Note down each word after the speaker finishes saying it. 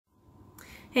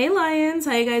Hey Lions,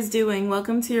 how you guys doing?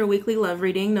 Welcome to your weekly love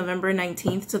reading, November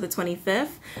 19th to the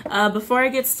 25th. Before I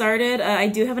get started, I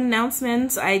do have an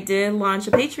announcement. I did launch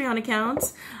a Patreon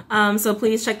account, so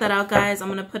please check that out, guys. I'm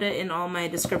going to put it in all my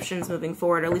descriptions moving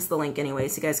forward, or at least the link anyway,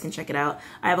 so you guys can check it out.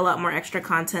 I have a lot more extra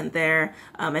content there.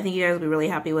 I think you guys will be really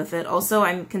happy with it. Also,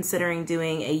 I'm considering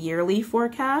doing a yearly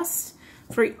forecast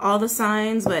for all the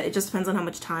signs, but it just depends on how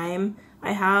much time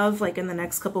I have like in the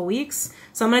next couple weeks.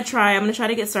 So I'm gonna try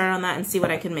to get started on that and see what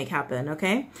I can make happen,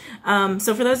 okay?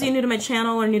 So for those of you new to my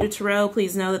channel or new to Tarot,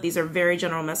 please know that these are very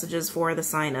general messages for the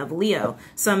sign of Leo,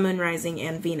 Sun, Moon, Rising,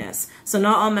 and Venus. So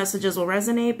not all messages will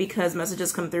resonate because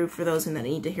messages come through for those who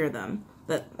need to hear them.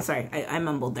 Sorry, I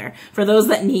mumbled there. For those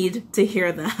that need to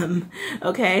hear them,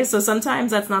 okay? So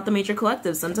sometimes that's not the major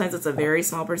collective. Sometimes it's a very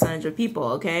small percentage of people,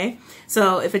 okay?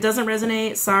 So if it doesn't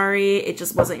resonate, sorry, it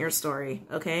just wasn't your story,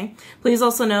 okay? Please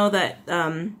also know that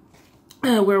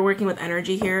we're working with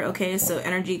energy here, okay? So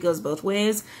energy goes both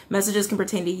ways. Messages can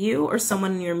pertain to you or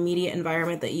someone in your immediate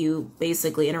environment that you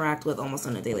basically interact with almost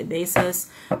on a daily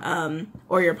basis,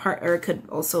 or your partner. Could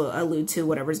also allude to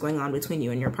whatever's going on between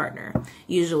you and your partner.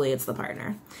 Usually it's the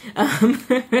partner.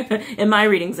 In my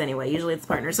readings anyway, usually it's the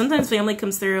partner. Sometimes family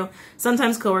comes through,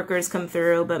 sometimes coworkers come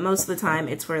through, but most of the time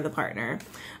it's for the partner.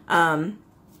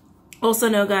 Also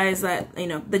know, guys, that, you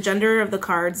know, the gender of the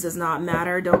cards does not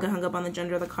matter. Don't get hung up on the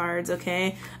gender of the cards,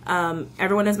 okay?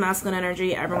 Everyone has masculine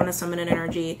energy. Everyone has feminine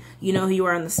energy. You know who you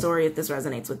are in the story if this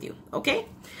resonates with you, okay?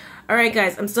 All right,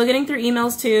 guys, I'm still getting through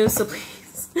emails too, so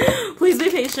please be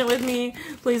patient with me.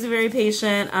 Please be very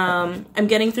patient. I'm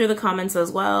getting through the comments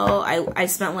as well. I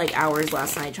spent like hours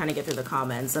last night trying to get through the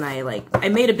comments, and I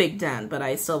made a big dent, but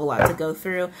I still have a lot to go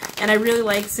through. And I really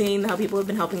like seeing how people have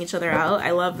been helping each other out.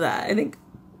 I love that. I think...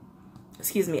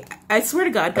 Excuse me. I swear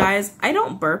to God, guys, I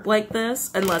don't burp like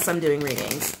this unless I'm doing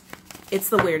readings. It's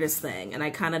the weirdest thing, and I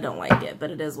kind of don't like it,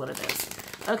 but it is what it is.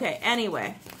 Okay,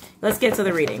 anyway, let's get to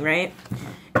the reading, right?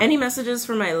 Any messages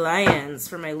for my Lions,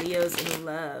 for my Leos in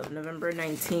love, November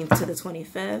 19th to the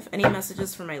 25th? Any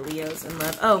messages for my Leos in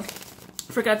love? Oh,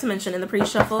 forgot to mention, in the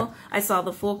pre-shuffle, I saw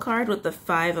the Fool card with the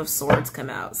 5 of Swords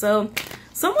come out. So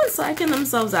someone's psyching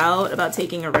themselves out about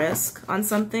taking a risk on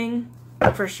something.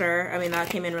 For sure. I mean,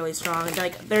 that came in really strong.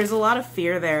 Like, there's a lot of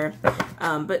fear there,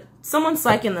 but someone's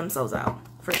psyching themselves out,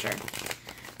 for sure.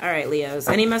 All right, Leos.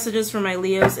 Any messages for my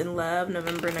Leos in love,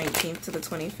 November 19th to the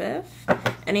 25th?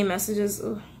 Any messages?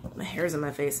 Ooh, my hair's in my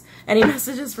face. Any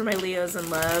messages for my Leos in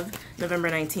love,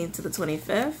 November 19th to the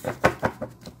 25th?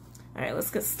 All right, let's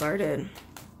get started.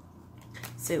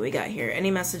 Let's see what we got here.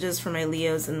 Any messages for my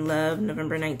Leos in love,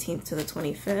 November 19th to the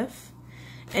 25th?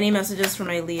 Any messages for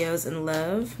my Leos in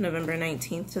love, November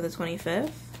 19th to the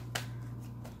 25th?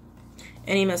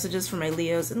 Any messages for my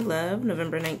Leos in love,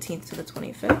 November 19th to the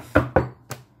 25th?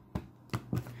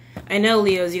 I know,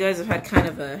 Leos, you guys have had kind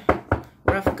of a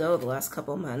rough go the last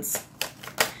couple months.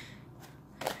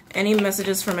 Any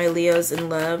messages for my Leos in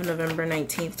love, November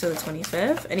 19th to the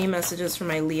 25th? Any messages for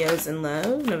my Leos in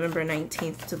love, November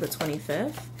 19th to the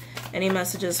 25th? Any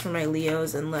messages for my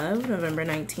Leos in love, November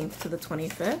 19th to the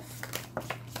 25th?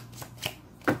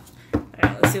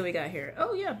 See what we got here.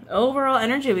 Oh yeah, overall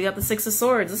energy. We got the 6 of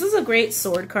Swords. This is a great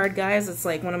sword card, guys. It's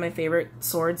like one of my favorite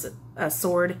swords.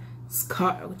 Sword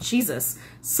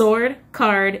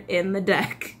card in the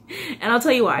deck. And I'll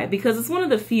tell you why. Because it's one of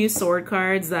the few sword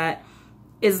cards that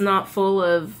is not full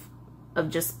of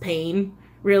just pain.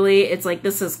 Really, it's like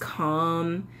this is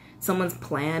calm. Someone's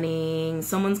planning.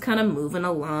 Someone's kind of moving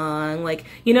along. Like,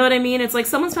 you know what I mean? It's like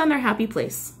someone's found their happy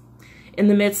place in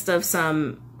the midst of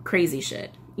some crazy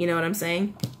shit. You know what I'm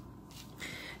saying?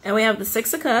 And we have the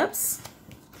 6 of Cups.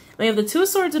 We have the 2 of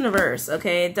Swords in reverse.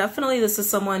 Okay, definitely this is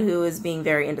someone who is being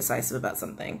very indecisive about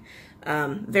something.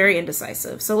 Very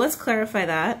indecisive. So let's clarify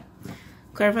that.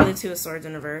 Clarify the 2 of Swords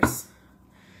in reverse.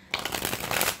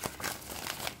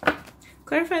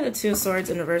 Clarify the 2 of Swords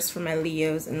in reverse for my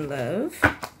Leos in love.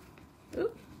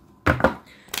 Ooh.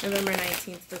 November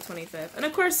 19th to the 25th. And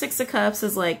of course, 6 of Cups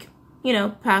is like, you know,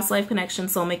 past life connection,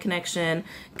 soulmate connection,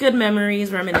 good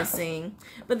memories, reminiscing.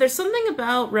 But there's something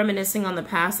about reminiscing on the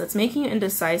past that's making you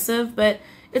indecisive, but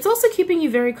it's also keeping you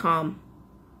very calm,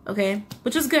 okay?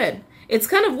 Which is good. It's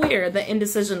kind of weird that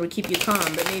indecision would keep you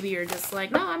calm, but maybe you're just like,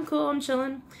 no, I'm cool, I'm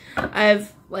chilling. I'm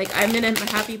in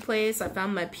a happy place, I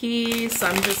found my peace,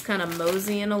 I'm just kind of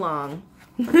moseying along.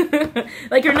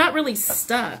 Like, you're not really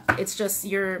stuck. It's just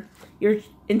you're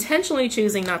intentionally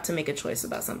choosing not to make a choice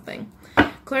about something.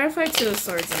 Clarify 2 of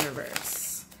Swords in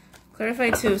reverse. Clarify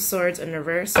 2 of Swords in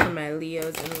reverse for my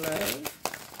Leos in love.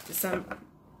 December.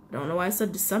 I don't know why I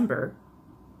said December.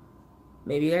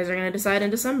 Maybe you guys are going to decide in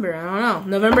December. I don't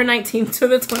know. November 19th to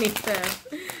the 25th.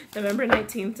 November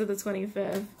 19th to the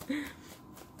 25th.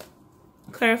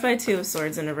 Clarify Two of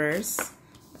Swords in reverse.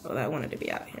 Oh, that wanted to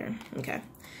be out here. Okay.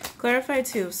 Clarify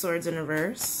Two of Swords in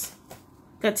reverse.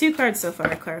 Got 2 cards so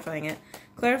far, clarifying it.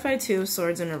 Clarify Two of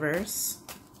Swords in reverse.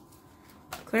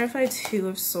 Clarify Two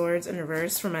of Swords in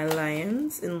reverse for my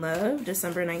Lions in love,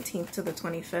 December 19th to the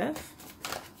 25th.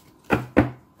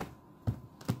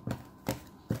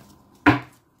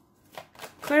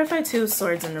 Clarify Two of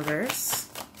Swords in reverse.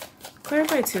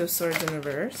 Clarify Two of Swords in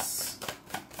reverse.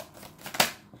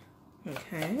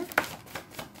 Okay.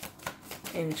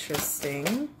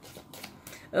 Interesting.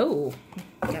 Oh,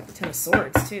 got the Ten of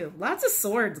Swords too. Lots of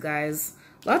swords, guys.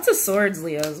 Lots of swords,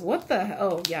 Leos. What the hell?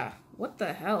 Oh, yeah. What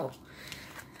the hell?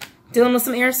 Dealing with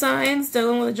some air signs.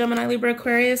 Dealing with a Gemini, Libra,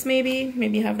 Aquarius, maybe.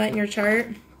 Maybe you have that in your chart.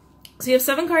 So you have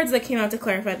 7 cards that came out to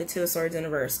clarify the Two of Swords in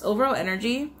reverse. Overall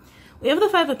energy. We have the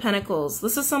Five of Pentacles.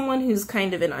 This is someone who's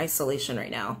kind of in isolation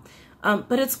right now.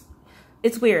 But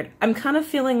it's weird. I'm kind of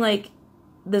feeling like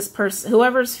this person,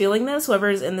 whoever's feeling this,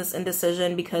 whoever's in this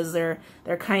indecision because they're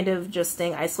kind of just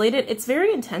staying isolated, it's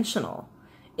very intentional.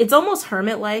 It's almost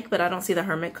hermit-like, but I don't see the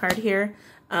hermit card here.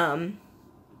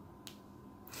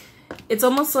 It's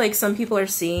almost like some people are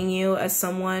seeing you as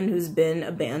someone who's been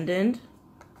abandoned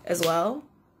as well.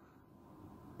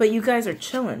 But you guys are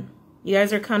chilling. You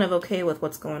guys are kind of okay with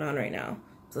what's going on right now.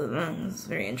 So it's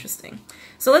very interesting.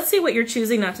 So let's see what you're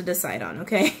choosing not to decide on,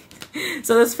 okay?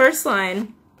 So this first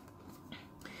line,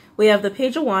 we have the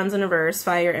Page of Wands in reverse,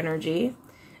 fire energy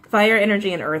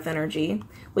and earth energy.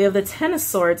 We have the Ten of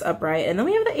Swords upright, and then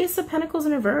we have the Ace of Pentacles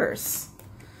in reverse.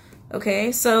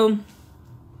 Okay, so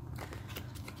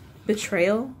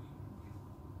betrayal.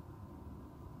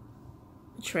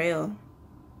 Betrayal.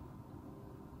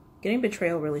 Getting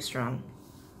betrayal really strong.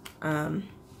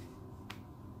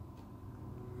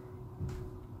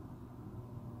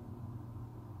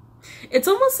 It's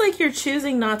almost like you're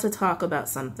choosing not to talk about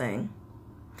something.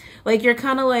 Like you're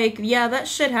kind of like, yeah, that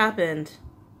shit happened,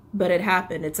 but it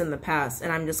happened. It's in the past,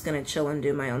 and I'm just gonna chill and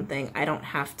do my own thing. I don't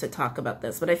have to talk about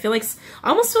this. But I feel like, I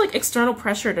almost feel like external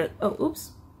pressure to, oh,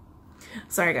 oops.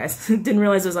 Sorry, guys. Didn't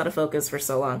realize it was out of focus for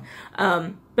so long.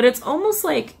 But it's almost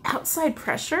like outside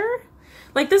pressure.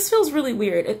 Like, this feels really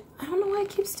weird. I don't know why it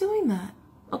keeps doing that.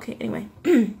 Okay, anyway.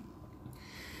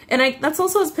 And that's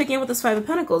also us picking up with this Five of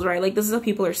Pentacles, right? Like, this is how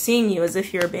people are seeing you, as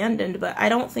if you're abandoned, but I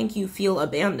don't think you feel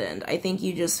abandoned. I think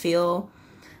you just feel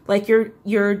like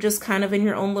you're just kind of in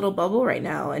your own little bubble right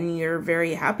now, and you're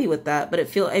very happy with that. But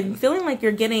I'm feeling like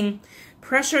you're getting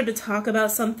pressured to talk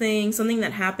about something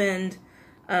that happened,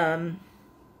 something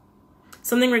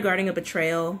regarding a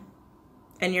betrayal,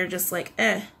 and you're just like,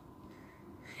 eh.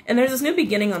 And there's this new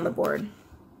beginning on the board,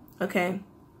 okay?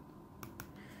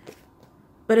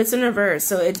 But it's in reverse,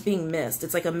 so it's being missed.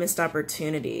 It's like a missed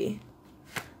opportunity.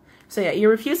 So yeah, you're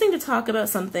refusing to talk about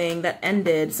something that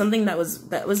ended, something that was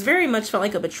very much felt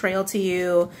like a betrayal to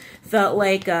you, felt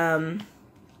like someone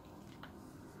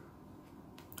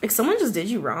just did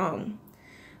you wrong.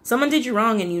 Someone did you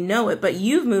wrong and you know it, but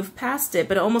you've moved past it,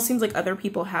 but it almost seems like other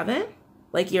people haven't.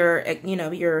 Like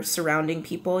your surrounding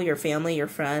people, your family, your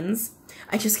friends.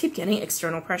 I just keep getting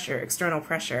external pressure.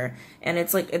 And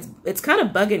it's like, it's kind of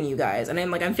bugging you guys. And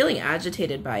I'm feeling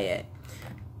agitated by it.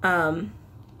 Oh,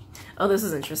 this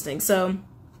is interesting. So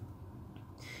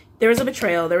there was a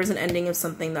betrayal. There was an ending of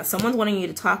something that someone's wanting you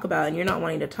to talk about and you're not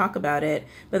wanting to talk about it.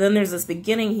 But then there's this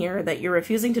beginning here that you're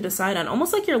refusing to decide on,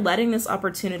 almost like you're letting this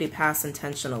opportunity pass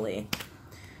intentionally.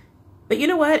 But you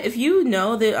know what? If you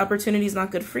know the opportunity is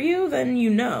not good for you, then you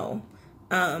know.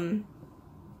 And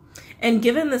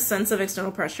given the sense of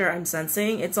external pressure I'm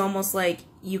sensing, it's almost like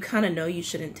you kind of know you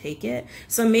shouldn't take it.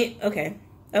 So okay.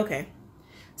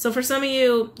 So for some of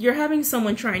you, you're having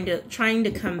someone trying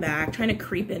to come back, trying to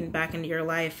creep back into your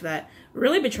life that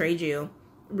really betrayed you,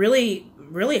 really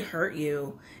hurt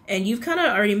you, and you've kind of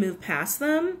already moved past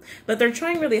them, but they're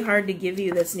trying really hard to give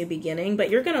you this new beginning, but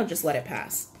you're gonna just let it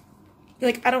pass.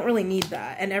 You're like, I don't really need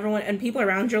that. And people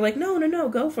around you are like, no,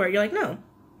 go for it. You're like, no,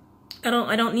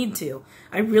 I don't need to.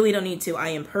 I really don't need to. I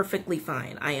am perfectly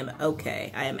fine. I am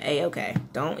okay. I am A-okay.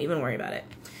 Don't even worry about it.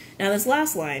 Now this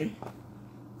last line,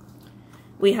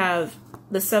 we have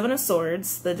the Seven of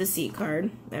Swords, the Deceit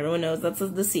card. Everyone knows that's a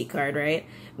Deceit card, right?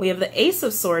 We have the Ace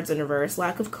of Swords in reverse,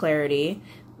 lack of clarity.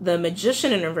 The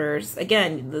Magician in reverse.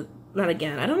 Again, not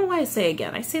again. I don't know why I say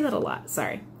again. I say that a lot.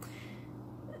 Sorry.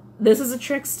 This is a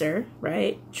trickster,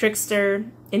 right? Trickster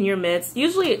in your midst.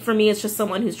 Usually, for me, it's just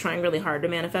someone who's trying really hard to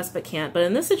manifest but can't. But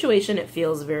in this situation, it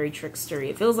feels very trickstery.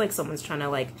 It feels like someone's trying to,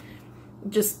 like,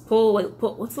 just pull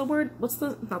what's the word?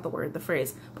 Not the word, the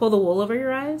phrase. Pull the wool over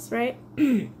your eyes, right?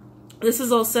 This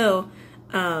is also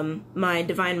my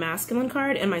Divine Masculine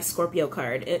card and my Scorpio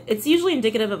card. It's usually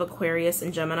indicative of Aquarius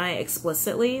and Gemini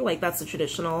explicitly, like that's the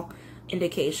traditional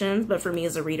indications, but for me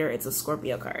as a reader, it's a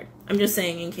Scorpio card. I'm just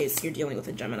saying in case you're dealing with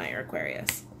a Gemini or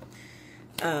Aquarius.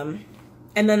 And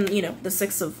then, you know, the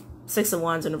Six of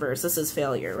Wands in reverse, this is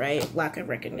failure, right? Lack of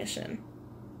recognition.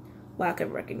 Lack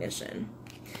of recognition.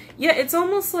 Yeah, it's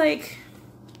almost like,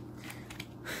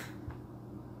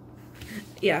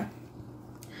 yeah.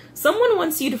 Someone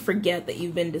wants you to forget that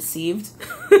you've been deceived.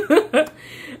 And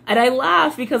I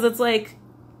laugh because it's like,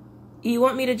 you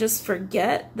want me to just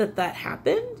forget that that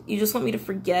happened? You just want me to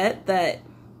forget that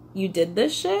you did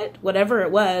this shit? Whatever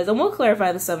it was. And we'll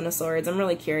clarify the Seven of Swords. I'm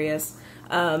really curious.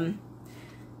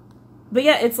 But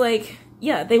yeah, it's like,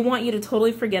 yeah, they want you to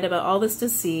totally forget about all this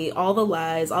deceit, all the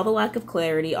lies, all the lack of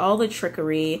clarity, all the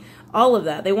trickery, all of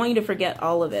that. They want you to forget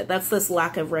all of it. That's this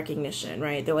lack of recognition,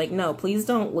 right? They're like, no, please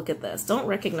don't look at this. Don't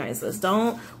recognize this.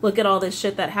 Don't look at all this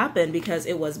shit that happened because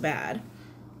it was bad.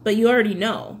 But you already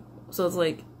know. So it's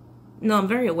like, no, I'm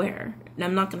very aware. And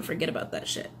I'm not going to forget about that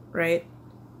shit, right?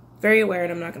 Very aware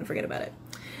and I'm not going to forget about it.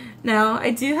 Now, I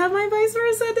do have my vice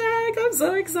versa deck. I'm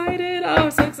so excited. Oh,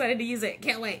 I'm so excited to use it.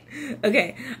 Can't wait.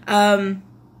 Okay. I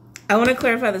want to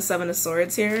clarify the Seven of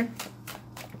Swords here.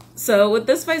 So with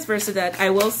this vice versa deck,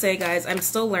 I will say, guys, I'm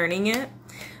still learning it.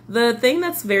 The thing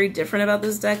that's very different about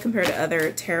this deck compared to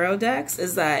other tarot decks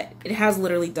is that it has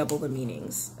literally double the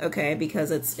meanings, okay? Because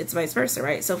it's vice versa,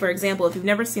 right? So for example, if you've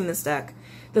never seen this deck,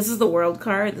 this is the World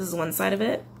card. This is one side of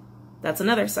it. That's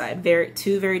another side.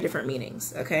 Two very different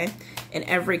meanings, okay? And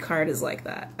every card is like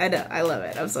that. I know. I love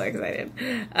it. I'm so excited.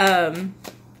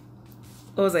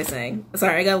 What was I saying?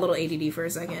 Sorry, I got a little ADD for a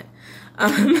second.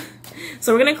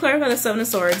 So we're going to clarify the Seven of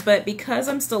Swords, but because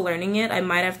I'm still learning it, I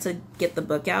might have to get the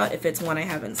book out if it's one I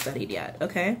haven't studied yet,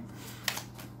 okay?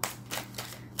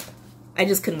 I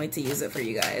just couldn't wait to use it for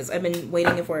you guys. I've been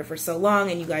waiting for it for so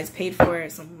long, and you guys paid for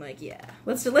it, so I'm like, yeah,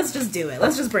 let's just do it.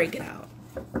 Let's just break it out.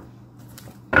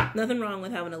 Nothing wrong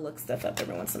with having to look stuff up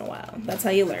every once in a while. That's how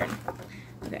you learn.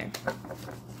 Okay.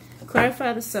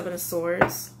 Clarify the Seven of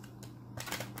Swords.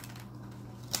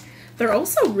 They're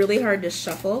also really hard to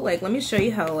shuffle. Like, let me show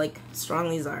you how, like, strong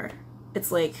these are.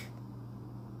 It's like,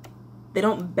 they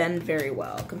don't bend very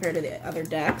well compared to the other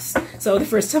decks. So the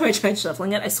first time I tried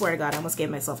shuffling it, I swear to God, I almost gave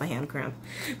myself a hand cramp.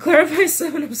 Clarify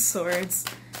Seven of Swords.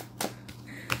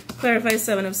 Clarify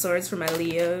Seven of Swords for my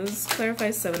Leos.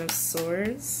 Clarify Seven of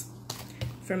Swords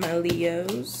for my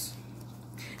Leos.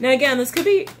 Now again, this could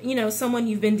be, you know, someone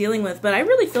you've been dealing with, but I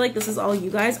really feel like this is all you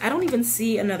guys. I don't even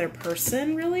see another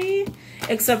person really,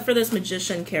 except for this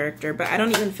magician character, but I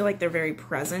don't even feel like they're very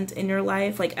present in your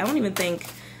life. Like, I don't even think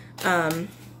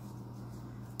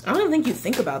you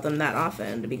think about them that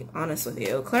often, to be honest with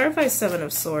you. Clarify Seven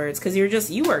of Swords, because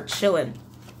you are chilling.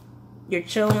 You're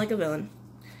chilling like a villain.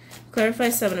 Clarify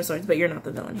Seven of Swords, but you're not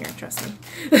the villain here, trust me.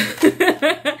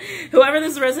 Whoever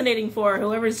this is resonating for,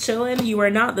 whoever's chilling, you are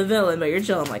not the villain, but you're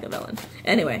chilling like a villain.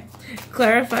 Anyway,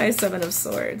 clarify Seven of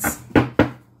Swords.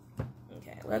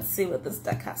 Okay, let's see what this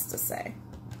deck has to say.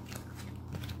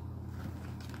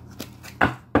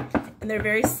 And they're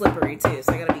very slippery too,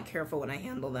 so I gotta be careful when I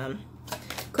handle them.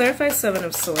 Clarify Seven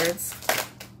of Swords.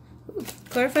 Ooh,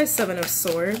 clarify Seven of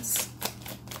Swords.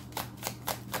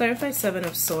 Clarify Seven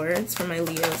of Swords for my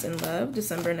Leos in love,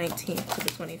 December 19th to the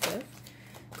 25th.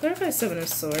 Clarify Seven of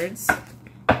Swords.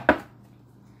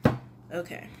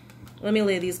 Okay, let me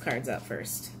lay these cards out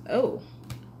first. Oh.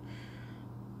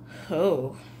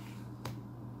 Oh.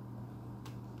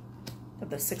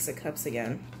 Got the Six of Cups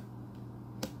again.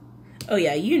 Oh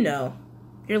yeah, you know.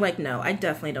 You're like, no, I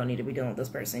definitely don't need to be dealing with this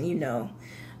person. You know.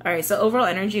 All right, so overall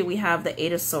energy, we have the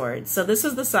Eight of Swords. So this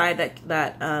is the side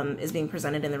that is being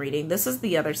presented in the reading. This is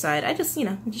the other side. I'm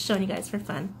just showing you guys for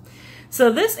fun.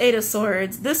 So this Eight of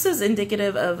Swords, this is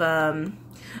indicative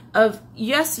of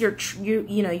yes,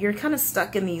 you're kind of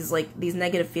stuck in these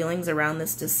negative feelings around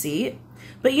this deceit,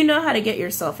 but you know how to get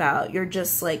yourself out. You're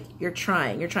just like, you're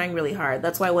trying really hard.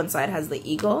 That's why one side has the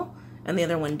eagle and the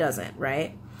other one doesn't,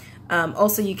 right?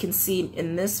 Also, you can see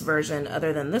in this version,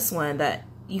 other than this one, that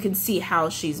you can see how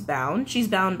she's bound. She's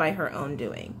bound by her own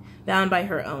doing, bound by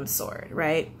her own sword,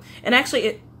 right? And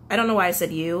actually, I don't know why I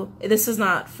said you. This is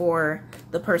not for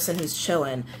the person who's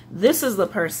chilling. This is the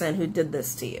person who did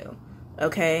this to you,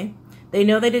 okay? They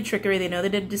know they did trickery, they know they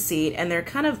did deceit, and they're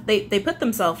kind of, they put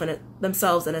themselves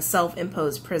in a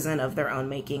self-imposed prison of their own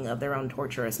making, of their own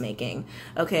torturous making,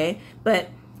 okay? But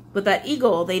with that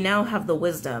eagle, they now have the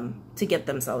wisdom to get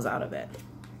themselves out of it,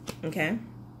 okay?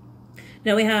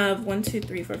 Now we have 1, 2,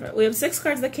 3, 4, 5. We have 6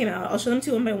 cards that came out. I'll show them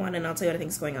to one by one, and I'll tell you what I think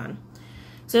is going on.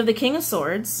 So we have the King of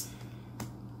Swords.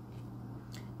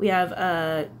 We have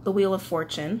the Wheel of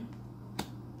Fortune.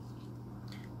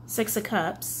 6 of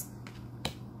Cups.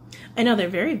 I know, they're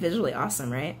very visually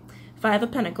awesome, right? 5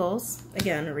 of Pentacles.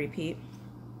 Again, a repeat.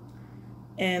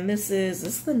 And is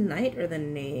this the Knight or the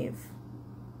Knave?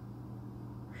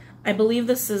 I believe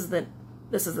this is the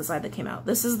side that came out.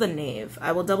 This is the Knave.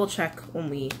 I will double check when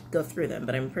we go through them,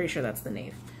 but I'm pretty sure that's the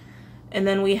Knave. And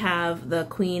then we have the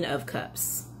Queen of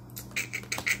Cups.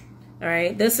 All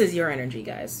right, this is your energy,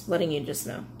 guys. Letting you just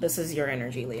know. This is your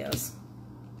energy, Leos.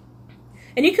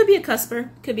 And you could be a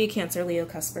cusper. Could be a Cancer, Leo,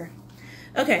 cusper.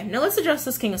 Okay, now let's address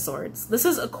this King of Swords. This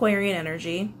is Aquarian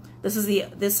energy. This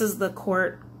is the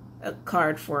court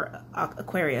card for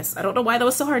Aquarius. I don't know why that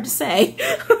was so hard to say.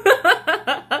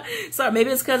 Sorry, maybe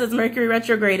it's because it's Mercury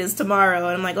retrograde is tomorrow,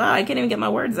 and I'm like, wow, I can't even get my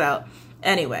words out.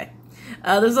 Anyway,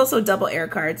 there's also double air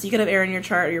cards. You could have air in your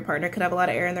chart, or your partner could have a lot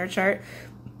of air in their chart.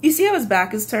 You see how his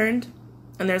back is turned,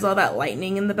 and there's all that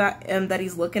lightning in the back that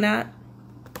he's looking at?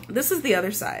 This is the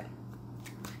other side.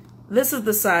 This is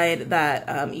the side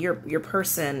that your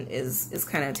person is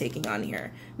kind of taking on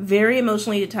here. Very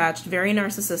emotionally detached, very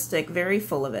narcissistic, very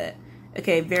full of it.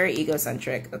 Okay, very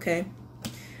egocentric, okay?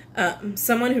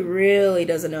 Someone who really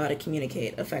doesn't know how to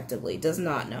communicate effectively. Does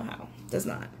not know how. Does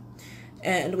not.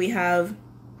 And we have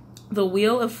the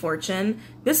Wheel of Fortune.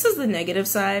 This is the negative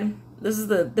side. This is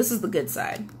the good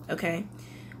side, okay?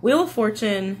 Wheel of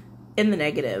Fortune in the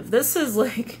negative. This is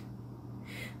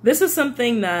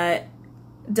something that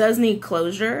does need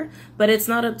closure, but it's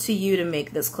not up to you to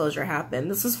make this closure happen.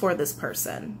 This is for this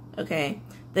person, okay?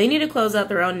 They need to close out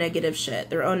their own negative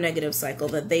shit, their own negative cycle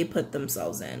that they put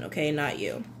themselves in, okay? Not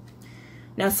you.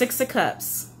 Now, 6 of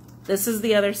Cups. This is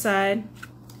the other side.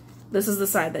 This is the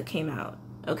side that came out,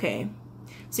 okay?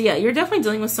 So yeah, you're definitely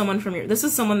dealing with someone from this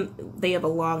is someone they have a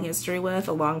long history with,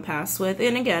 a long past with,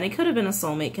 and again, it could have been a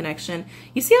soulmate connection.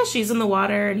 You see how she's in the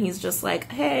water and he's just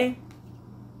like, hey,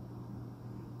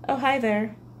 oh, hi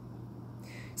there.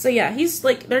 So yeah, he's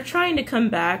like, they're trying to come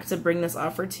back to bring this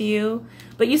offer to you,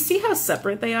 but you see how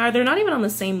separate they are? They're not even on the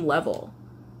same level.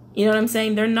 You know what I'm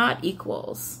saying? They're not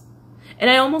equals. And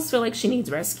I almost feel like she needs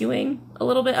rescuing a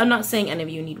little bit. I'm not saying any of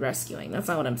you need rescuing. That's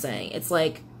not what I'm saying. It's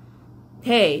like,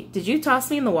 hey, did you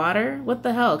toss me in the water? What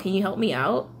the hell? Can you help me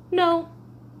out? No.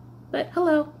 But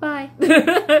hello, bye.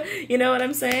 You know what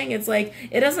I'm saying? It's like,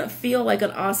 it doesn't feel like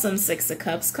an awesome 6 of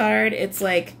Cups card. It's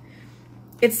like,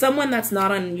 it's someone that's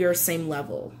not on your same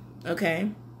level,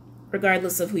 okay?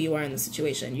 Regardless of who you are in the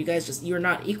situation. You guys you're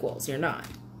not equals. You're not.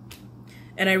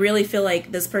 And I really feel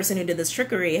like this person who did this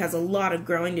trickery has a lot of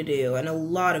growing to do and a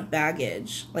lot of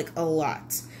baggage. Like, a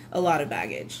lot of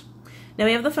baggage. Now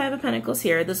we have the 5 of Pentacles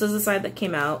here. This is the side that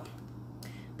came out.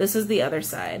 This is the other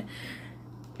side.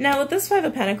 Now with this 5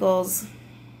 of Pentacles,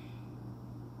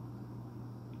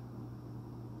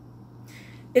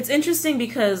 it's interesting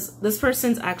because this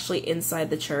person's actually inside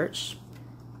the church.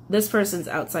 This person's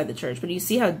outside the church. But you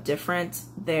see how different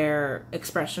their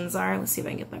expressions are? Let's see if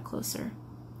I can get that closer.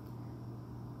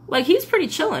 Like, he's pretty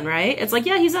chillin', right? It's like,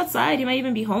 yeah, he's outside. He might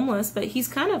even be homeless, but he's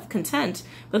kind of content.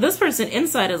 But this person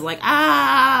inside is like,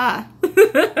 ah!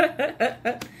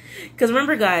 Because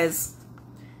remember, guys,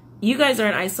 you guys are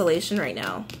in isolation right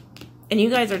now. And you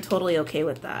guys are totally okay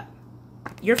with that.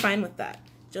 You're fine with that.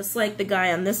 Just like the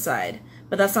guy on this side.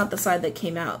 But that's not the side that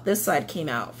came out. This side came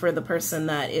out for the person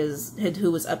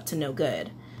who was up to no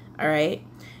good. All right?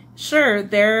 Sure,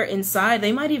 they're inside.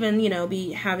 They might even, you know,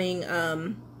 be having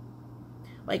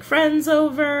like friends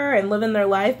over and living their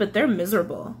life, but they're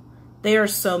miserable. They are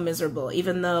so miserable.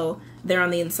 Even though they're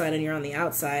on the inside and you're on the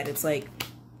outside, it's like,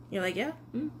 you're like, yeah,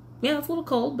 yeah, it's a little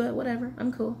cold, but whatever.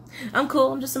 I'm cool. I'm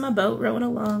cool. I'm just in my boat rowing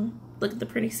along. Look at the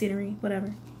pretty scenery,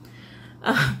 whatever.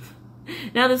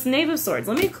 Now this Knave of Swords,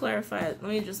 let me clarify, let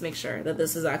me just make sure that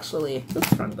this is actually,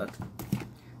 oops, wrong book,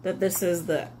 that this is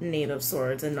the Knave of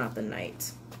Swords and not the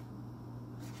Knight.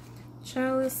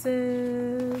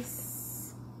 Chalices.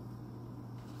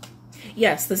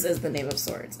 Yes, this is the Knave of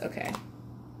Swords. Okay.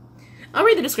 I'll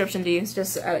read the description to you,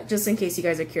 just in case you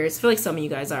guys are curious. I feel like some of you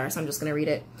guys are, so I'm just going to read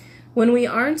it. When we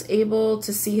aren't able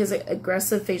to see his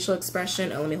aggressive facial expression,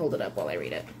 let me hold it up while I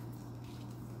read it.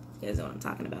 You guys know what I'm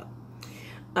talking about.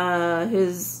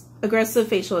 His aggressive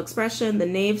facial expression, the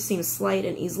Knave seems slight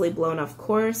and easily blown off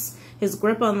course. His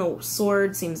grip on the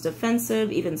sword seems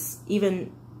defensive,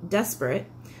 even desperate.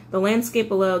 The landscape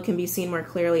below can be seen more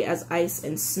clearly as ice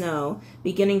and snow,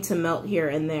 beginning to melt here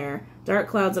and there. Dark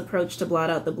clouds approach to blot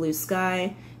out the blue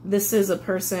sky. This is a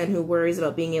person who worries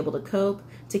about being able to cope,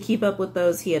 to keep up with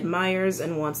those he admires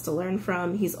and wants to learn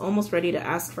from. He's almost ready to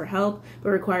ask for help, but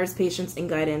requires patience and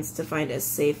guidance to find a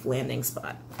safe landing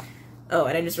spot. Oh,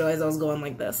 and I just realized I was going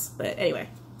like this. But anyway.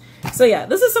 So yeah,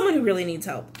 this is someone who really needs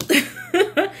help.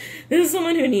 This is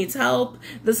someone who needs help.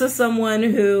 This is someone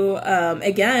who,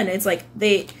 again, it's like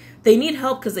they need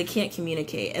help because they can't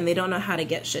communicate and they don't know how to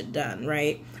get shit done,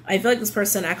 right? I feel like this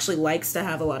person actually likes to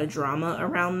have a lot of drama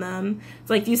around them. It's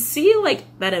like, you see like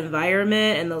that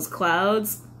environment and those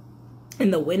clouds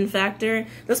and the wind factor.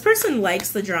 This person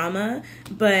likes the drama,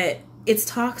 but it's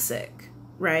toxic,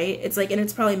 right? It's like, and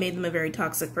it's probably made them a very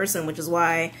toxic person, which is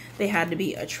why they had to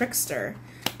be a trickster.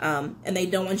 And they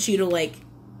don't want you to like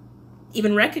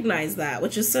even recognize that,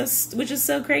 which is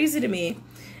so crazy to me.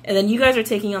 And then you guys are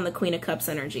taking on the Queen of Cups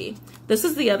energy. This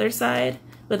is the other side,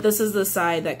 but this is the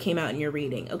side that came out in your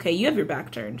reading. Okay, you have your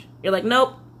back turned. You're like,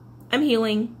 nope, I'm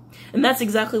healing. And that's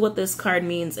exactly what this card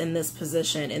means in this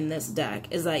position, in this deck,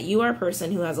 is that you are a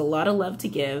person who has a lot of love to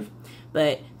give,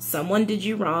 but someone did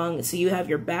you wrong, so you have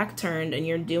your back turned and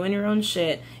you're doing your own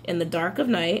shit in the dark of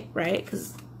night, right?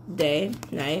 Because day,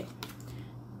 night,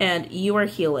 and you are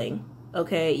healing.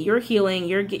 Okay, you're healing,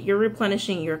 you're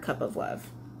replenishing your cup of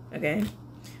love, okay,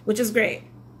 which is great.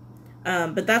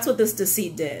 But that's what this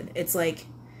deceit did. It's like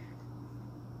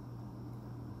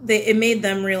it made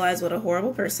them realize what a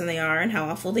horrible person they are and how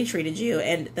awful they treated you,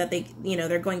 and that they, you know,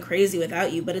 they're going crazy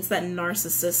without you. But it's that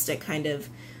narcissistic kind of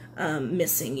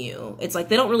missing you. It's like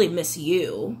they don't really miss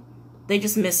you. They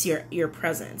just miss your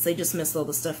presence. They just miss all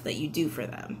the stuff that you do for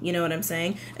them. You know what I'm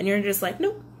saying? And you're just like,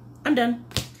 nope, I'm done.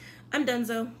 I'm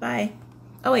donezo. Bye.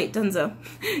 Oh, wait, donezo.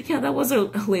 Yeah, that was a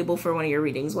label for one of your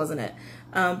readings, wasn't it?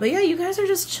 But yeah, you guys are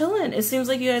just chilling. It seems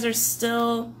like you guys are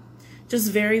still just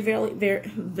very, very, very,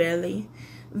 very,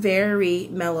 very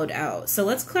mellowed out. So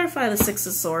let's clarify the Six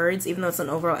of Swords, even though it's an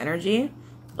overall energy.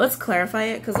 Let's clarify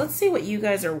it, because let's see what you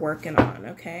guys are working on,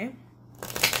 okay?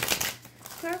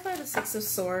 Clarify the Six of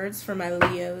Swords for my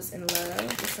Leos in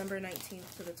love, December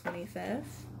 19th to the 25th.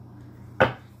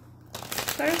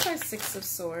 Clarify Six of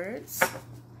Swords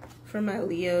for my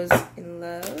Leos in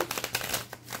love,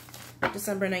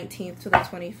 December 19th to the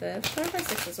 25th. Clarify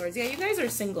Six of Swords. Yeah, you guys are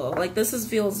single. Like, this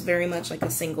feels very much like a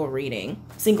singles reading,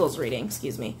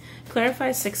 excuse me.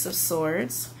 Clarify Six of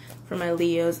Swords for my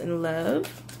Leos in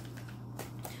love.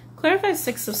 Clarify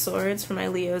Six of Swords for my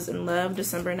Leos in love,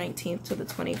 December 19th to the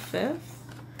 25th.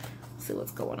 Let's see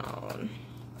what's going on.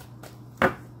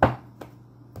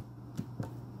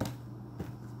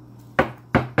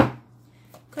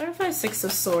 Clarify Six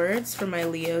of Swords for my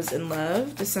Leos in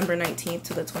love, December 19th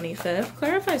to the 25th.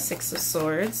 Clarify Six of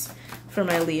Swords for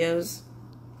my Leos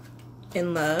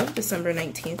in love, December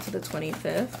 19th to the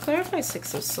 25th. Clarify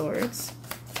Six of Swords.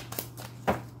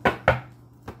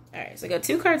 Alright, so I got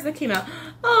two cards that came out.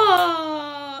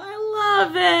 Oh, I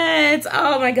love it.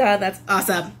 Oh my god, that's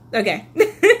awesome. Okay.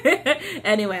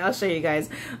 Anyway, I'll show you guys.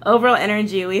 Overall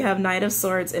energy, we have Knight of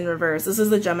Swords in reverse. This is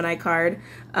the Gemini card.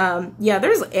 Yeah,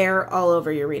 there's air all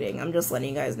over your reading. I'm just letting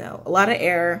you guys know. A lot of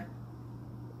air.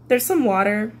 There's some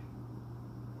water.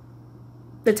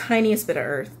 The tiniest bit of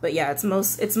earth. But yeah, it's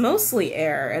mostly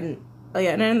air. And oh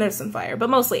yeah, and then there's some fire. But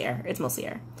mostly air. It's mostly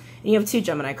air. And you have two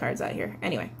Gemini cards out here.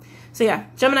 Anyway. So yeah,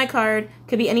 Gemini card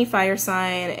could be any fire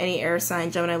sign, any air sign,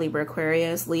 Gemini, Libra,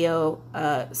 Aquarius, Leo,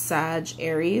 Sag,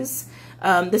 Aries.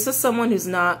 This is someone who's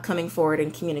not coming forward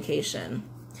in communication.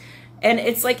 And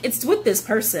it's like, it's with this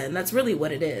person. That's really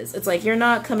what it is. It's like, you're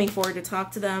not coming forward to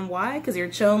talk to them. Why? Because you're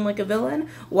chilling like a villain.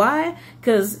 Why?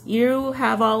 Because you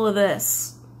have all of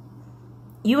this.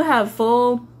 You have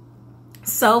full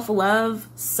self-love,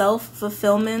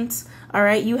 self-fulfillment. All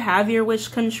right, you have your wish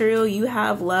come true. You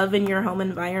have love in your home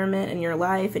environment, in your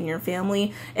life, in your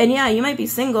family. And yeah, you might be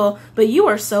single, but you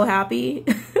are so happy.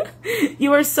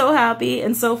 You are so happy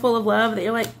and so full of love that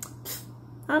you're like,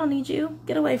 I don't need you.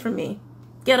 Get away from me.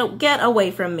 Get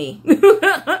away from me.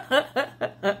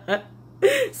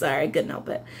 Sorry, I couldn't help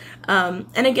it.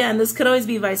 And again, this could always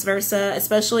be vice versa,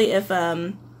 especially if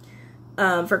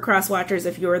for cross watchers,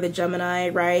 if you're the Gemini,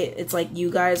 right, it's like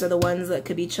you guys are the ones that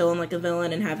could be chilling like a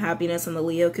villain and have happiness, and the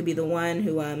Leo could be the one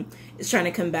who is trying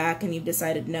to come back and you've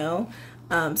decided no.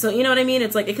 So you know what I mean?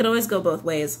 It's like it could always go both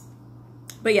ways.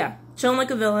 But yeah, chilling like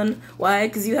a villain. Why?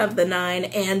 Because you have the 9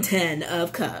 and 10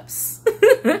 of cups.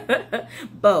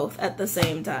 Both at the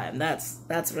same time.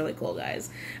 That's really cool, guys.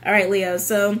 All right, Leo.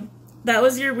 So that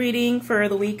was your reading for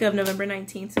the week of November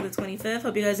 19th to the 25th.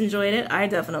 Hope you guys enjoyed it. I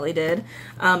definitely did.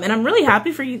 And I'm really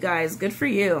happy for you guys. Good for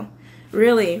you.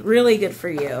 Really, really good for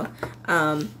you.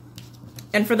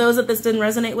 And for those that this didn't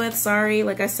resonate with, sorry.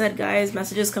 Like I said, guys,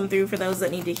 messages come through for those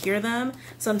that need to hear them.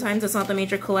 Sometimes it's not the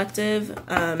major collective.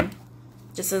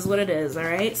 Just is what it is, all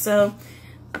right? So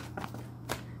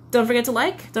don't forget to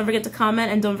like, don't forget to comment,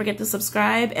 and don't forget to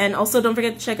subscribe. And also don't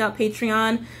forget to check out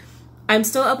Patreon. I'm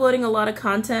still uploading a lot of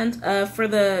content. I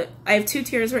have 2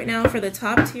 tiers right now. For the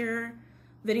top tier,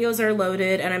 videos are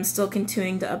loaded, and I'm still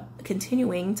continuing to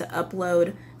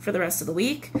upload for the rest of the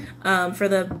week. For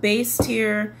the base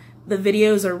tier, the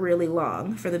videos are really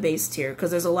long for the base tier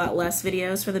because there's a lot less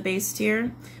videos for the base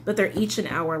tier, but they're each an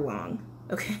hour long.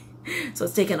 Okay, so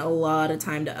it's taken a lot of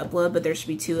time to upload, but there should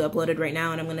be 2 uploaded right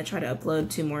now, and I'm going to try to upload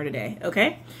 2 more today.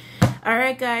 Okay, all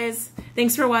right, guys.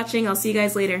 Thanks for watching. I'll see you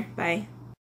guys later. Bye.